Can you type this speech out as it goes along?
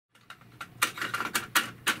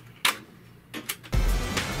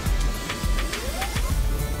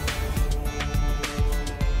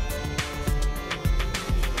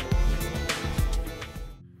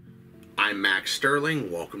Max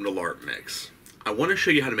Sterling, welcome to LarpMix. I want to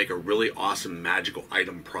show you how to make a really awesome magical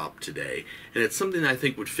item prop today, and it's something that I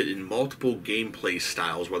think would fit in multiple gameplay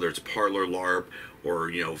styles, whether it's parlor LARP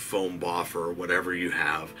or foam boff or whatever you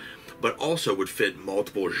have, but also would fit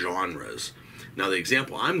multiple genres. Now the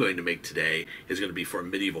example I'm going to make today is going to be for a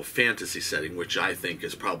medieval fantasy setting, which I think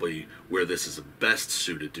is probably where this is best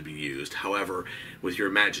suited to be used. However, with your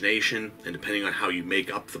imagination and depending on how you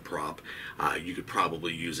make up the prop, you could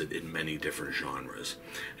probably use it in many different genres.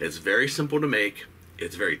 It's very simple to make.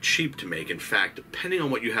 It's very cheap to make. In fact, depending on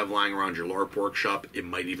what you have lying around your LARP workshop, it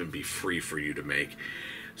might even be free for you to make.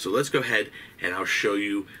 So let's go ahead and I'll show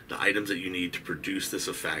you the items that you need to produce this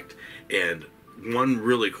effect. And one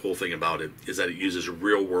really cool thing about it is that it uses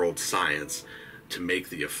real-world science to make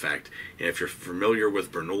the effect. And if you're familiar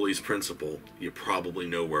with Bernoulli's principle, you probably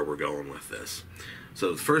know where we're going with this.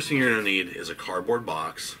 So the first thing you're going to need is a cardboard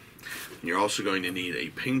box. And you're also going to need a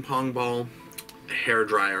ping pong ball, a hair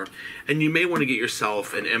dryer, and you may want to get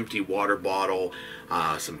yourself an empty water bottle,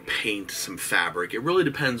 some paint, some fabric. It really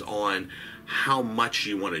depends on how much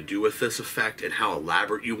you want to do with this effect and how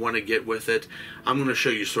elaborate you want to get with it. I'm going to show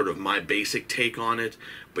you sort of my basic take on it,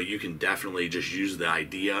 but you can definitely just use the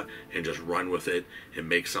idea and just run with it and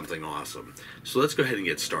make something awesome. So let's go ahead and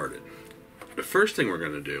get started. The first thing we're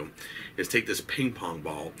going to do is take this ping pong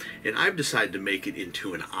ball, and I've decided to make it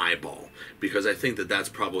into an eyeball because I think that that's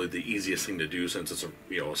probably the easiest thing to do since it's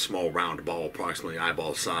a small round ball, approximately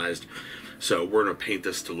eyeball sized. So we're going to paint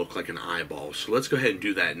this to look like an eyeball. So let's go ahead and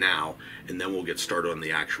do that now, and then we'll get started on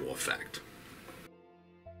the actual effect.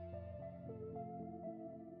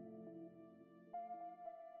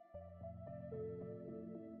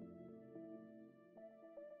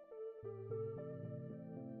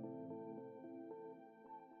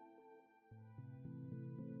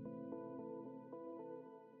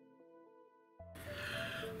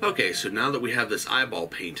 Okay, so now that we have this eyeball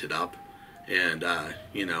painted up, and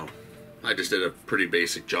I just did a pretty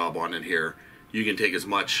basic job on it here. You can take as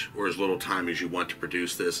much or as little time as you want to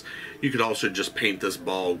produce this. You could also just paint this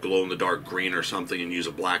ball glow-in-the-dark green or something and use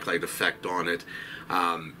a blacklight effect on it.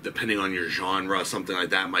 Depending on your genre, something like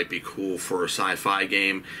that might be cool for a sci-fi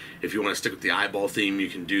game. If you want to stick with the eyeball theme, you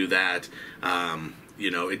can do that.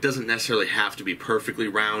 It doesn't necessarily have to be perfectly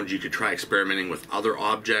round. You could try experimenting with other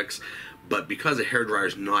objects. But because a hairdryer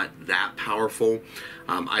is not that powerful,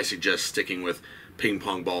 I suggest sticking with ping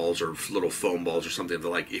pong balls or little foam balls or something of the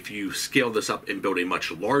like. If you scale this up and build a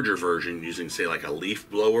much larger version using, say, like a leaf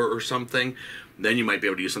blower or something, then you might be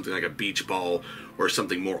able to use something like a beach ball or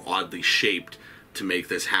something more oddly shaped to make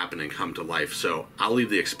this happen and come to life. So I'll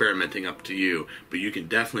leave the experimenting up to you, but you can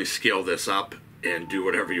definitely scale this up and do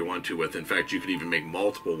whatever you want to with. In fact, you could even make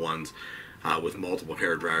multiple ones with multiple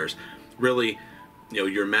hairdryers. Really,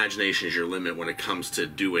 your imagination is your limit when it comes to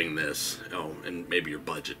doing this. Oh, and maybe your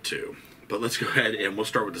budget too. But let's go ahead and we'll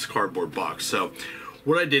start with this cardboard box. So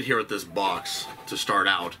what I did here with this box to start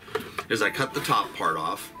out is I cut the top part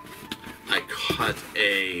off. I cut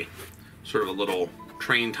a sort of a little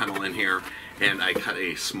train tunnel in here, and I cut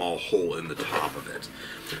a small hole in the top of it.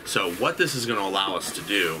 So what this is going to allow us to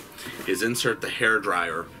do is insert the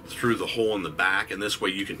hairdryer through the hole in the back, and this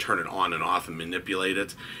way you can turn it on and off and manipulate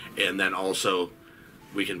it. And then also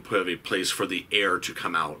we can put a place for the air to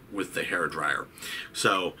come out with the hairdryer.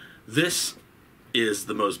 So this is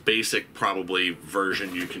the most basic probably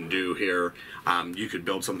version you can do here. You could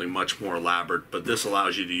build something much more elaborate, but this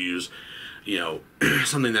allows you to use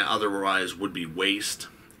something that otherwise would be waste,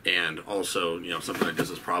 and also something like this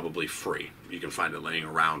is probably free. You can find it laying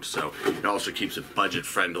around, so it also keeps it budget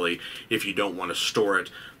friendly. If you don't want to store it,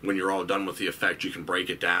 when you're all done with the effect, you can break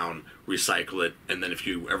it down, recycle it, and then if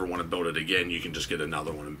you ever want to build it again, you can just get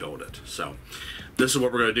another one and build it. So this is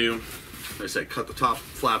what we're going to do. Like I said, cut the top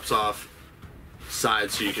flaps off,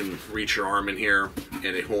 sides so you can reach your arm in here,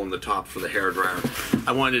 and a hole in the top for the hairdryer.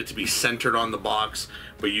 I wanted it to be centered on the box,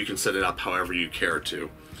 but you can set it up however you care to.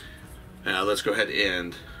 Now let's go ahead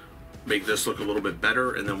and make this look a little bit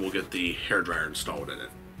better, and then we'll get the hairdryer installed in it.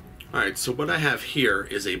 Alright, so what I have here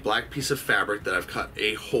is a black piece of fabric that I've cut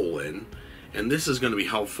a hole in, and this is going to be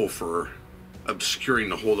helpful for obscuring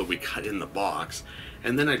the hole that we cut in the box.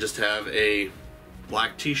 And then I just have a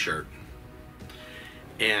black t-shirt,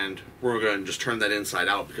 and we're going to just turn that inside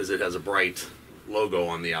out because it has a bright logo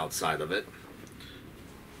on the outside of it.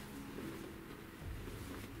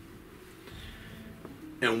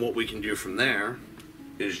 And what we can do from there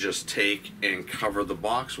is just take and cover the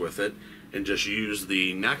box with it and just use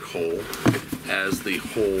the neck hole as the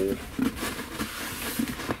hole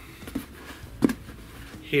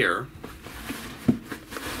here.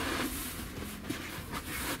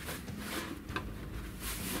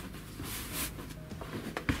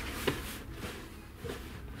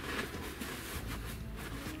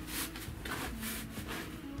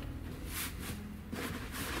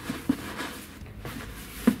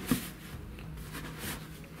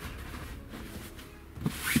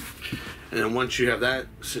 And then once you have that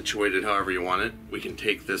situated however you want it, we can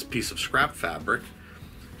take this piece of scrap fabric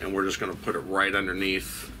and we're just going to put it right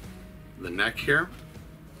underneath the neck here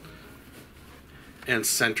and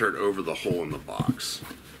center it over the hole in the box.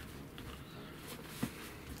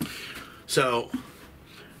 So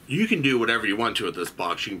you can do whatever you want to with this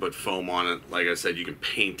box. You can put foam on it. Like I said, you can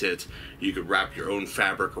paint it. You could wrap your own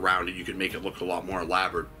fabric around it. You can make it look a lot more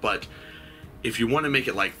elaborate. But if you want to make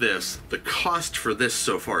it like this, the cost for this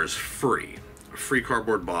so far is free. A free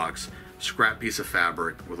cardboard box, scrap piece of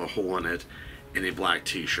fabric with a hole in it, and a black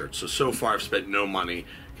t-shirt. So far I've spent no money.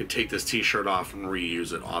 Can take this t-shirt off and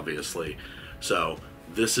reuse it, obviously. So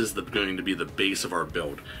this is going to be the base of our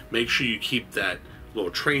build. Make sure you keep that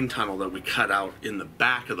little train tunnel that we cut out in the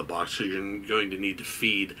back of the box, so you're going to need to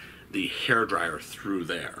feed the hairdryer through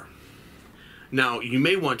there. Now, you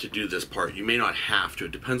may want to do this part, you may not have to.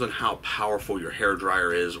 It depends on how powerful your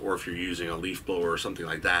hairdryer is, or if you're using a leaf blower or something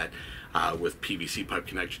like that with PVC pipe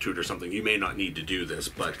connected to it or something, you may not need to do this.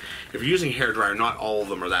 But if you're using a hairdryer, not all of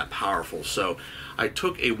them are that powerful. So I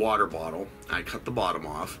took a water bottle, I cut the bottom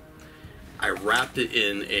off, I wrapped it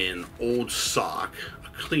in an old sock,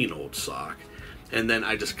 a clean old sock, and then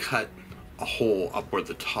I just cut a hole up where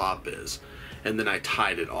the top is. And then I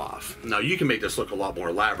tied it off. Now you can make this look a lot more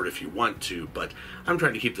elaborate if you want to, but I'm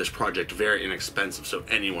trying to keep this project very inexpensive so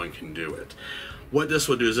anyone can do it. What this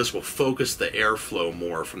will do is this will focus the airflow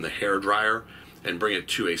more from the hairdryer and bring it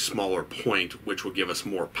to a smaller point, which will give us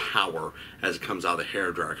more power as it comes out of the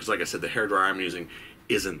hairdryer. Because like I said, the hairdryer I'm using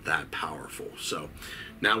isn't that powerful. So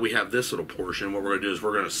now we have this little portion. What we're gonna do is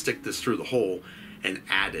we're gonna stick this through the hole and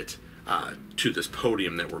add it to this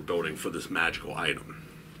podium that we're building for this magical item.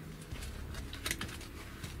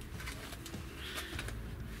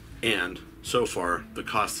 And so far, the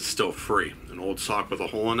cost is still free. An old sock with a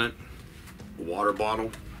hole in it, a water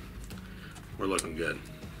bottle. We're looking good.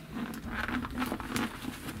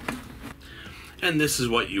 And this is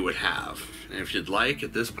what you would have. And if you'd like,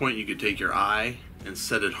 at this point, you could take your eye and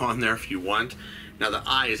set it on there if you want. Now, the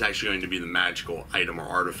eye is actually going to be the magical item or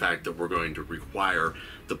artifact that we're going to require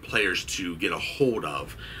the players to get a hold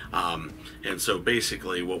of. And so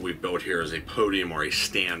basically, what we've built here is a podium or a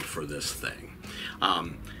stand for this thing.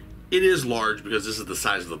 It is large because this is the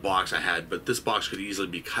size of the box I had, but this box could easily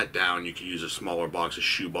be cut down. You could use a smaller box, a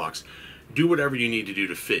shoe box. Do whatever you need to do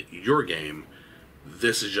to fit your game.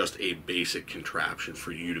 This is just a basic contraption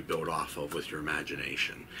for you to build off of with your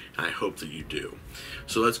imagination. And I hope that you do.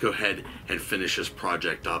 So let's go ahead and finish this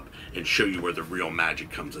project up and show you where the real magic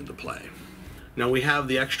comes into play. Now we have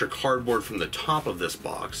the extra cardboard from the top of this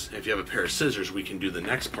box. If you have a pair of scissors, we can do the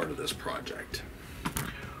next part of this project.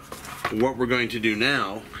 What we're going to do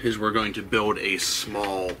now is we're going to build a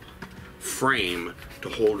small frame to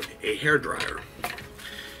hold a hairdryer.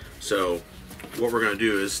 So what we're going to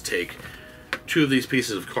do is take two of these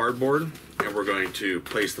pieces of cardboard and we're going to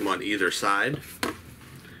place them on either side,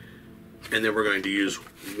 and then we're going to use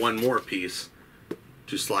one more piece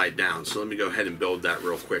to slide down. So let me go ahead and build that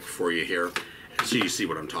real quick for you here so you see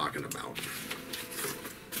what I'm talking about.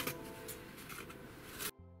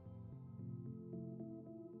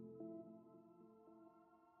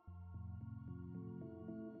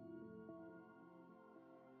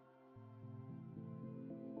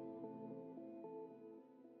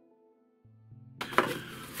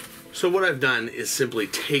 So what I've done is simply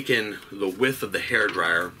taken the width of the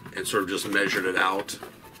hairdryer and sort of just measured it out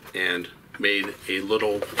and made a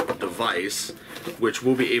little device which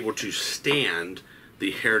we'll be able to stand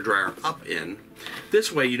the hairdryer up in.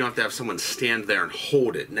 This way you don't have to have someone stand there and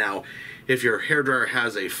hold it. Now, if your hairdryer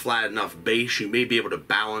has a flat enough base, you may be able to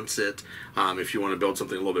balance it. If you want to build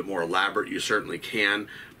something a little bit more elaborate, you certainly can.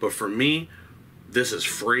 But for me, this is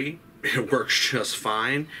free. It works just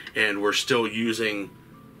fine, and we're still using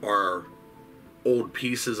our old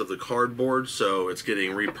pieces of the cardboard, so it's getting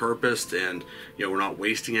repurposed, and we're not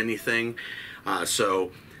wasting anything.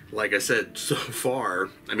 So like I said, so far,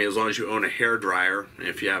 I mean, as long as you own a hairdryer, and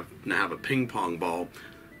if you have a ping pong ball,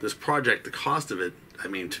 this project, the cost of it, I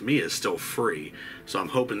mean, to me is still free. So I'm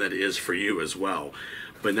hoping that it is for you as well.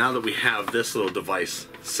 But now that we have this little device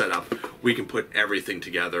set up, we can put everything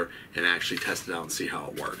together and actually test it out and see how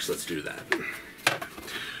it works. Let's do that.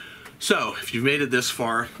 So if you've made it this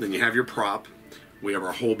far, then you have your prop. We have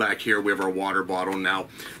our hole back here. We have our water bottle. Now,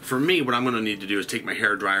 for me, what I'm going to need to do is take my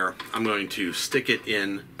hairdryer. I'm going to stick it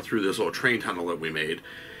in through this little train tunnel that we made.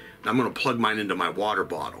 And I'm going to plug mine into my water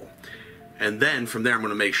bottle. And then from there, I'm going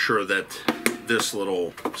to make sure that this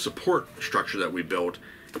little support structure that we built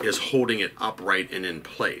is holding it upright and in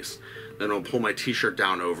place. Then I'll pull my t-shirt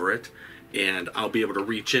down over it, and I'll be able to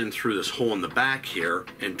reach in through this hole in the back here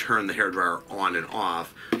and turn the hairdryer on and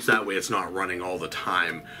off, so that way it's not running all the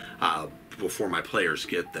time before my players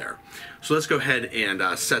get there. So let's go ahead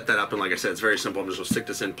and set that up, and like I said, it's very simple. I'm just going to stick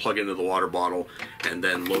this in, plug into the water bottle, and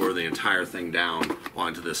then lower the entire thing down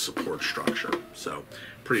onto this support structure. So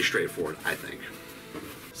pretty straightforward, I think.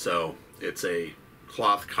 So it's a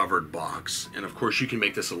cloth covered box, and of course you can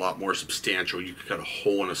make this a lot more substantial. You could cut a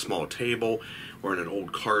hole in a small table or in an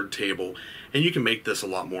old card table, and you can make this a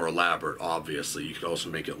lot more elaborate. Obviously you could also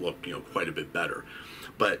make it look, you know, quite a bit better.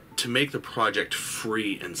 But to make the project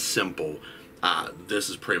free and simple, this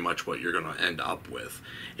is pretty much what you're going to end up with.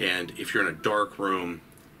 And if you're in a dark room,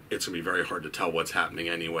 it's going to be very hard to tell what's happening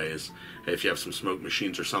anyways. If you have some smoke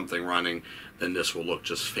machines or something running, then this will look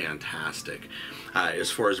just fantastic.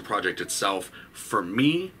 As far as the project itself, for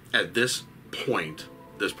me, at this point,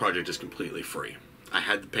 this project is completely free. I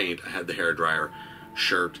had the paint, I had the hairdryer,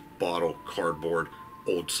 shirt, bottle, cardboard,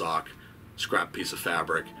 old sock, scrap piece of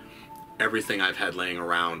fabric, everything I've had laying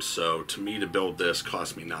around. So to me, to build this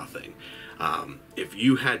cost me nothing. If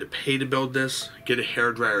you had to pay to build this, get a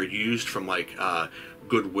hairdryer used from like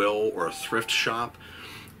Goodwill or a thrift shop.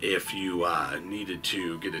 If you needed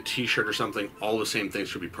to get a t-shirt or something, all the same things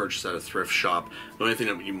should be purchased at a thrift shop. The only thing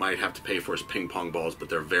that you might have to pay for is ping pong balls, but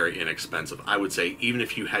they're very inexpensive. I would say even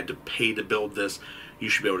if you had to pay to build this, you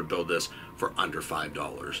should be able to build this for under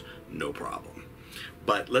 $5, no problem.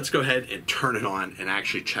 But let's go ahead and turn it on and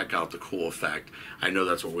actually check out the cool effect. I know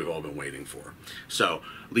that's what we've all been waiting for. So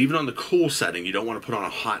leave it on the cool setting. You don't want to put on a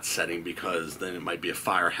hot setting because then it might be a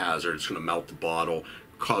fire hazard. It's going to melt the bottle,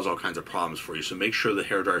 cause all kinds of problems for you. So make sure the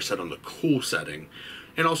hairdryer is set on the cool setting,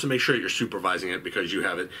 and also make sure that you're supervising it because you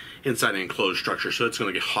have it inside an enclosed structure, so it's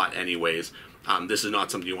going to get hot anyways. This is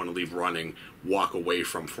not something you want to leave running, walk away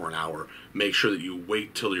from for an hour. Make sure that you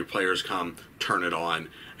wait till your players come, turn it on,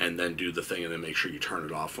 and then do the thing, and then make sure you turn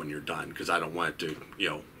it off when you're done, because I don't want it to, you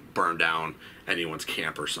know, burn down anyone's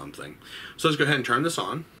camp or something. So let's go ahead and turn this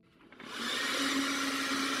on.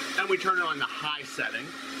 And we turn it on the high setting.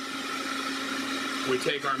 We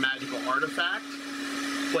take our magical artifact,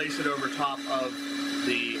 place it over top of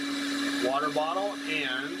the water bottle,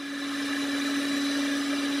 and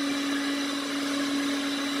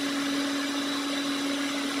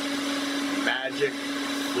magic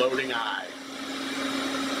floating eye.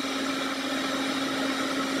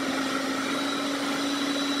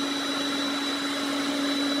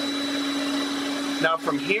 Now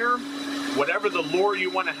from here, whatever the lure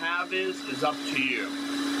you want to have is up to you.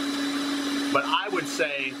 But I would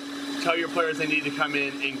say, tell your players they need to come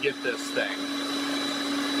in and get this thing.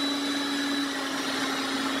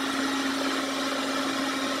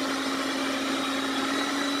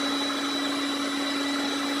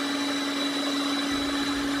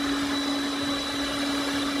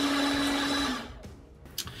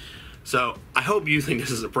 So I hope you think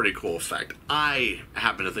this is a pretty cool effect. I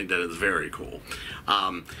happen to think that it's very cool.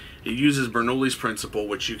 It uses Bernoulli's principle,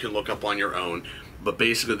 which you can look up on your own, but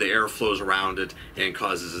basically the air flows around it and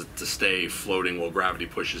causes it to stay floating while gravity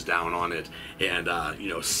pushes down on it. And you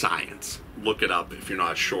know, science. Look it up if you're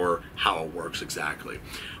not sure how it works exactly.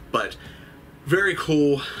 But very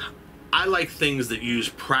cool. I like things that use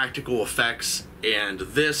practical effects, and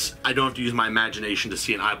this, I don't have to use my imagination to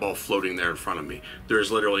see an eyeball floating there in front of me. There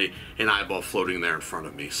is literally an eyeball floating there in front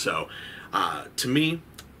of me. So to me,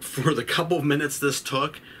 for the couple of minutes this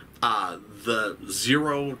took, the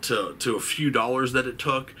 $0 to a few dollars that it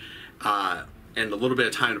took, and a little bit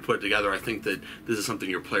of time to put it together, I think that this is something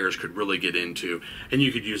your players could really get into, and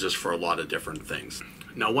you could use this for a lot of different things.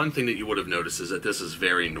 Now, one thing that you would have noticed is that this is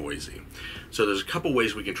very noisy. So there's a couple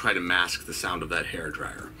ways we can try to mask the sound of that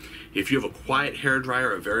hairdryer. If you have a quiet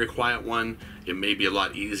hairdryer, a very quiet one, it may be a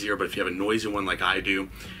lot easier, but if you have a noisy one like I do,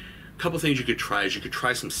 a couple things you could try is you could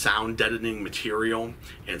try some sound deadening material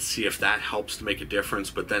and see if that helps to make a difference,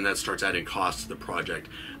 but then that starts adding cost to the project.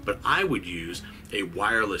 But I would use a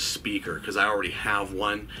wireless speaker, because I already have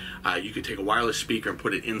one. You could take a wireless speaker and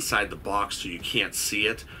put it inside the box so you can't see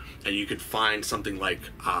it, and you could find something like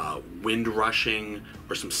wind rushing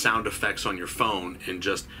or some sound effects on your phone and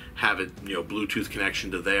just have it, you know, Bluetooth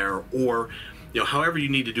connection to there, or, you know, however you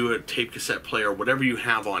need to do it, tape cassette player, whatever you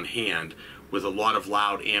have on hand with a lot of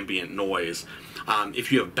loud ambient noise.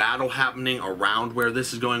 If you have battle happening around where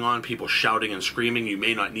this is going on, people shouting and screaming, you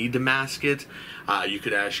may not need to mask it. You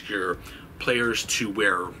could ask your players to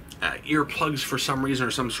wear earplugs for some reason,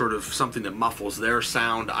 or some sort of something that muffles their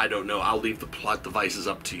sound. I don't know. I'll leave the plot devices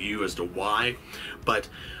up to you as to why, but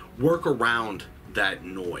work around that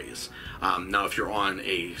noise. Now, if you're on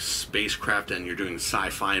a spacecraft and you're doing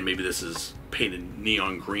sci-fi, and maybe this is painted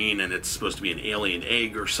neon green and it's supposed to be an alien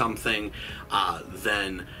egg or something,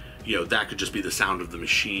 then that could just be the sound of the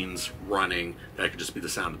machines running. That could just be the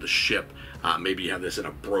sound of the ship. Maybe you have this in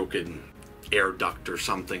a broken air duct or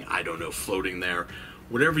something, I don't know, floating there.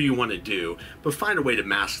 Whatever you want to do, but find a way to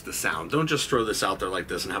mask the sound. Don't just throw this out there like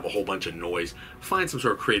this and have a whole bunch of noise. Find some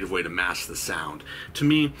sort of creative way to mask the sound. To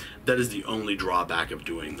me, that is the only drawback of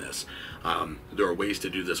doing this. There are ways to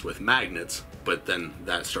do this with magnets, but then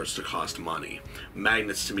that starts to cost money.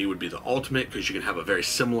 Magnets to me would be the ultimate, because you can have a very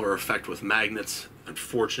similar effect with magnets.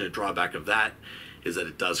 Unfortunate drawback of that is that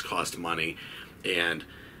it does cost money, and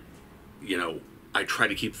I try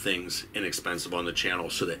to keep things inexpensive on the channel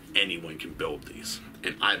so that anyone can build these.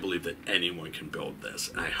 And I believe that anyone can build this,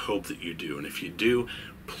 and I hope that you do. And if you do,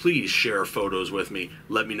 please share photos with me.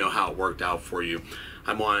 Let me know how it worked out for you.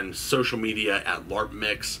 I'm on social media at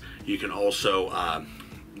LarpMix. You can also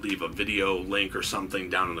leave a video link or something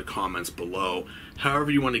down in the comments below. However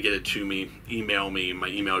you want to get it to me, email me. My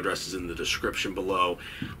email address is in the description below.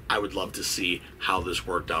 I would love to see how this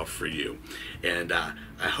worked out for you. And I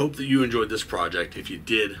hope that you enjoyed this project. If you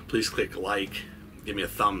did, please click like, give me a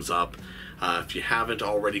thumbs up. If you haven't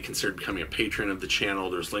already considered becoming a patron of the channel,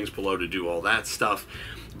 there's links below to do all that stuff.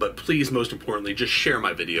 But please, most importantly, just share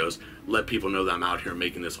my videos. Let people know that I'm out here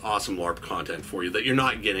making this awesome LARP content for you that you're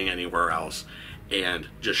not getting anywhere else. And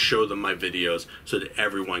just show them my videos so that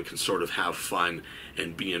everyone can sort of have fun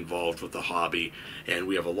and be involved with the hobby. And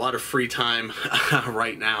we have a lot of free time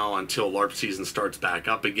right now until LARP season starts back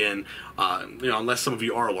up again. Unless some of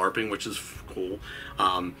you are LARPing, which is cool.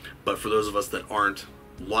 But for those of us that aren't,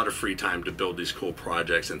 a lot of free time to build these cool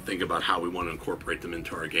projects and think about how we want to incorporate them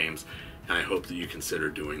into our games. And I hope that you consider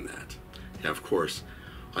doing that. And of course,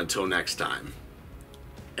 until next time,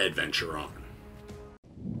 adventure on.